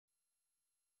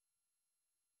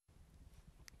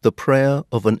The prayer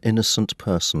of an innocent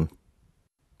person.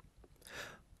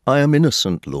 I am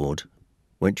innocent, Lord.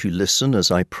 Won't you listen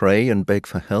as I pray and beg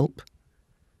for help?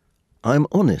 I am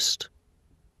honest.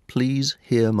 Please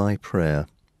hear my prayer.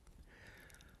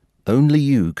 Only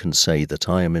you can say that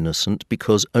I am innocent,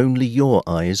 because only your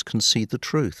eyes can see the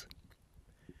truth.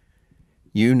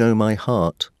 You know my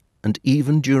heart, and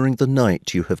even during the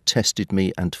night you have tested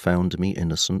me and found me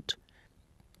innocent.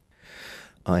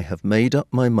 I have made up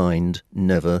my mind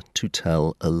never to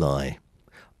tell a lie.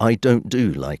 I don't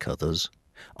do like others.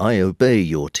 I obey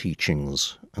your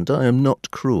teachings, and I am not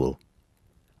cruel.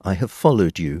 I have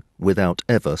followed you without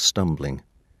ever stumbling.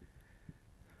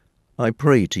 I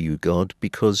pray to you, God,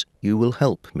 because you will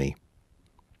help me.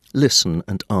 Listen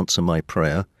and answer my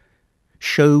prayer.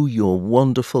 Show your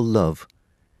wonderful love.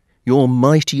 Your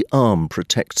mighty arm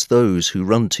protects those who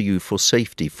run to you for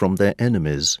safety from their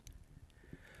enemies.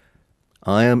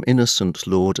 I am innocent,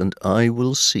 Lord, and I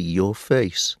will see your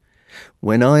face.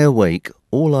 When I awake,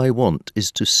 all I want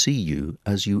is to see you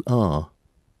as you are.